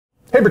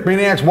Hey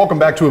Brickmaniacs, welcome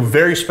back to a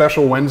very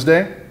special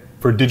Wednesday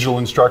for Digital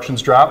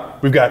Instructions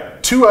Drop. We've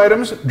got 2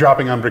 items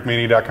dropping on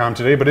Brickmania.com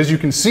today, but as you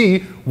can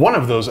see, one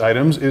of those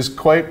items is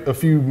quite a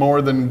few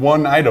more than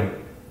one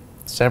item.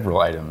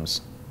 Several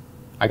items.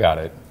 I got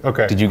it.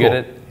 Okay. Did you get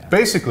it? Yeah.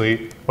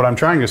 Basically, what I'm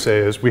trying to say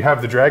is we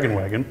have the Dragon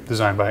Wagon,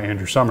 designed by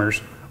Andrew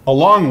Summers,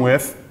 along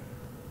with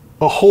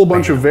a whole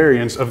bunch of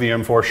variants of the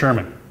M4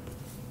 Sherman.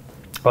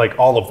 Like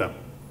all of them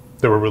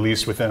that were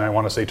released within, I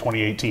want to say,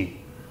 2018.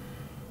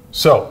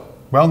 So,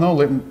 well,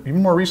 no,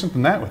 even more recent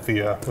than that with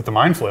the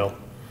Mind Flail.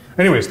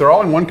 Anyways, they're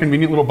all in one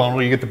convenient little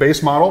bundle. You get the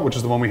base model, which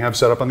is the one we have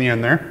set up on the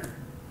end there.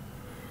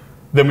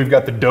 Then we've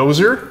got the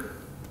Dozer.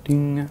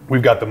 Ding.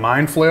 We've got the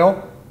Mind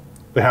Flail.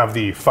 They have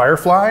the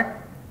Firefly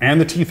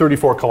and the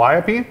T-34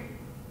 Calliope.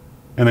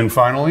 And then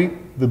finally,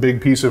 the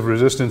big piece of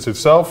resistance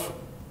itself,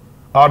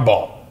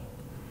 Oddball.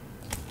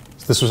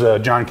 So this was a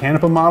John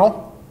Canepa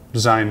model,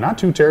 designed not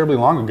too terribly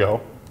long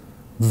ago.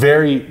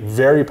 Very,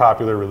 very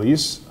popular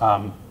release.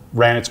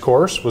 Ran its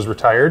course, was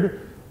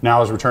retired,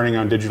 now is returning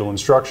on Digital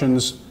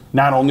Instructions.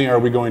 Not only are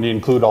we going to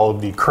include all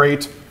of the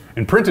crate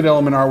and printed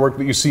element artwork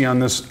that you see on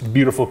this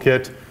beautiful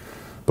kit,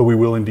 but we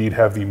will indeed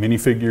have the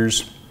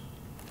minifigures.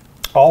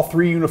 All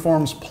 3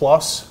 uniforms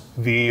plus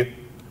the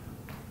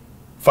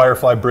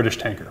Firefly British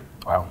tanker.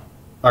 Wow.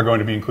 Are going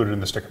to be included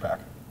in the sticker pack.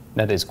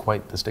 That is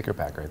quite the sticker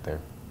pack right there.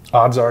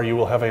 Odds are you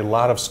will have a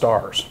lot of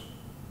stars.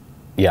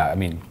 Yeah, I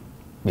mean,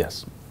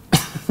 yes.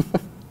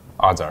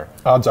 Odds are.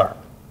 Odds are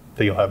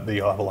that you'll have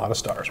a lot of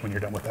stars when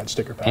you're done with that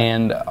sticker pack.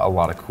 And a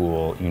lot of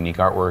cool, unique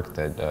artwork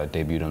that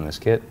debuted on this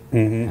kit.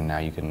 And now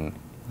you can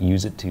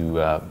use it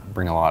to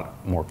bring a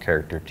lot more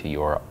character to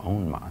your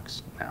own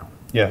mocks now.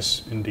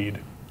 Yes, indeed.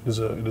 It is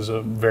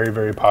a very,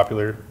 very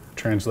popular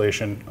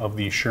translation of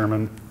the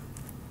Sherman.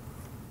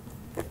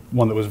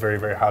 One that was very,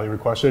 very highly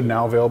requested,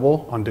 now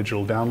available on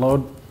digital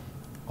download,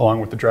 along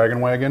with the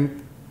Dragon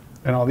Wagon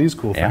and all these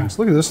cool things.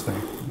 Look at this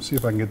thing. Let's see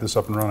if I can get this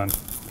up and running.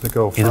 It's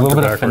a little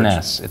bit of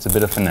finesse. It's a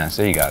bit of finesse.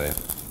 There you got it.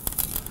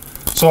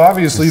 So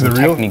obviously the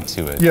real technique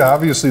to it. Yeah,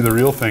 obviously the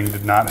real thing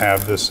did not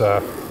have this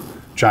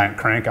giant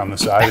crank on the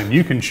side, and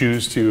you can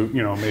choose to,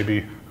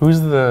 maybe. Who's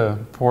the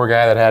poor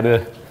guy that had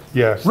to?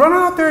 Yeah, run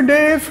out there,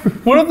 Dave.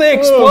 What if they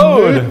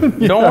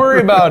explode? Yeah. Don't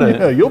worry about it.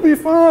 Yeah, you'll be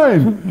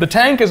fine. The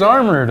tank is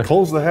armored.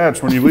 Close the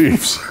hatch when he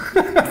leaves.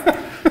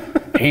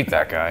 Hate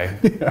that guy.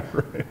 Yeah,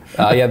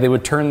 right. Yeah, they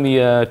would turn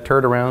the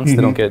turret around so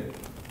they don't get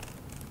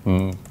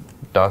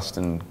dust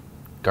and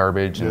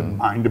garbage and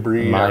mine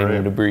debris.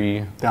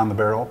 Debris down the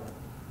barrel.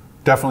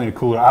 Definitely a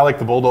cooler. I like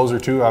the bulldozer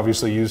too.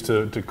 Obviously used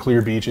to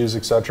clear beaches,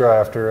 etc.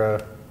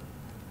 After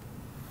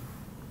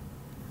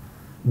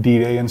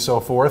D-Day and so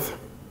forth.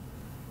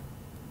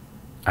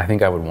 I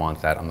think I would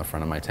want that on the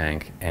front of my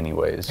tank,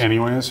 anyways.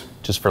 Anyways,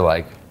 just for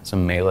like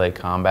some melee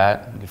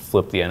combat, you could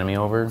flip the enemy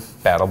over,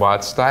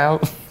 BattleBot style.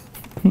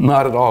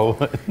 Not at all.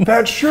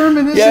 That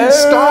Sherman isn't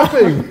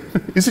stopping.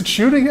 Is it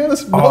shooting at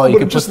us? No, you but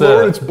could it just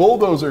lowered its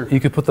bulldozer. You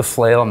could put the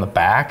flail on the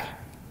back.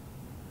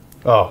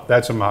 Oh,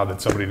 that's a mod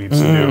that somebody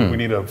needs to do. We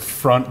need a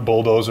front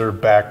bulldozer,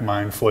 back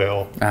mine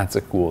flail. That's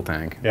a cool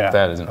tank. Yeah,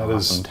 that is an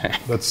awesome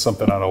tank. That's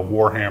something out of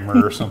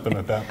Warhammer or something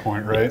at that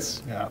point, right?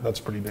 Yes. Yeah, that's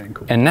pretty dang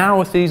cool. And now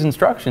with these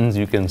instructions,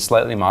 you can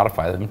slightly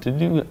modify them to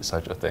do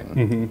such a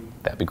thing.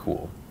 That'd be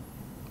cool,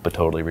 but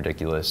totally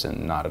ridiculous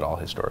and not at all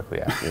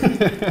historically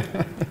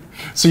accurate.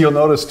 So you'll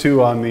notice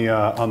too on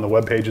the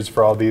web pages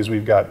for all these,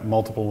 we've got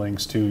multiple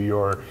links to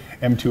your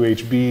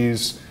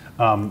M2HBs,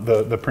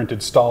 the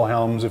printed stall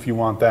helms if you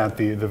want that,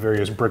 the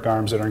various brick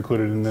arms that are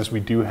included in this.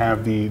 We do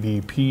have the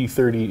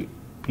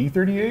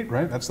P38,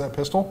 right? That's that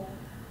pistol.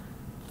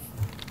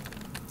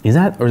 Is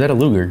that a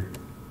Luger?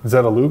 Is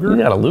that a Luger?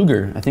 He got a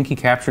Luger. I think he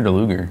captured a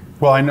Luger.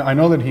 Well, I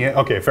know that he.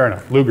 Okay, fair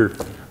enough. Luger.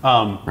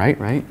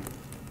 Right.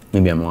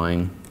 Maybe I'm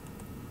lying.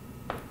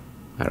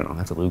 I don't know.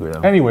 That's a Luger,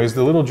 though. Anyways,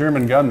 the little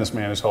German gun this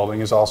man is holding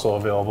is also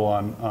available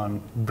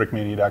on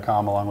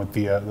Brickmania.com, along with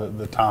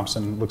the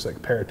Thompson, looks like a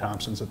pair of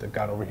Thompsons that they've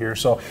got over here.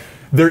 So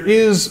there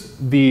is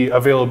the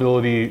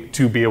availability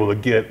to be able to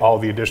get all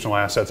the additional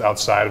assets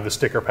outside of the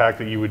sticker pack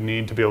that you would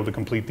need to be able to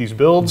complete these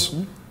builds.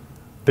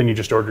 Then you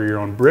just order your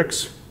own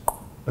bricks,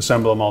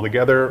 assemble them all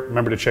together.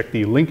 Remember to check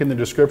the link in the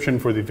description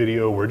for the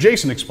video where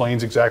Jason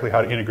explains exactly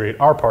how to integrate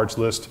our parts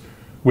list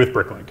with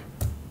Bricklink.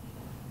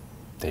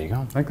 There you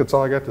go. I think that's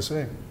all I got to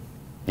say.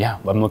 Yeah,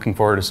 I'm looking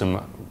forward to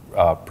some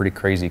pretty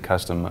crazy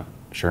custom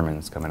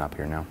Shermans coming up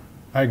here now.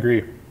 I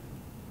agree.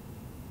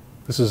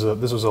 This was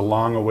a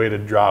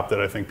long-awaited drop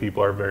that I think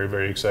people are very,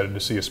 very excited to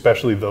see,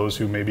 especially those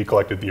who maybe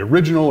collected the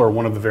original or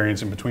one of the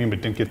variants in between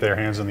but didn't get their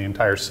hands on the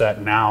entire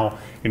set. Now,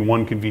 in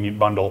one convenient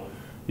bundle,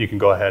 you can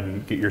go ahead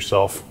and get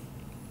yourself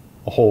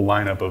a whole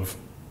lineup of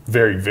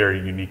very, very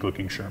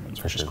unique-looking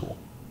Shermans, which is cool.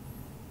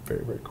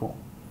 Very, very cool.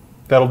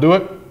 That'll do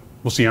it.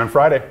 We'll see you on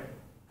Friday.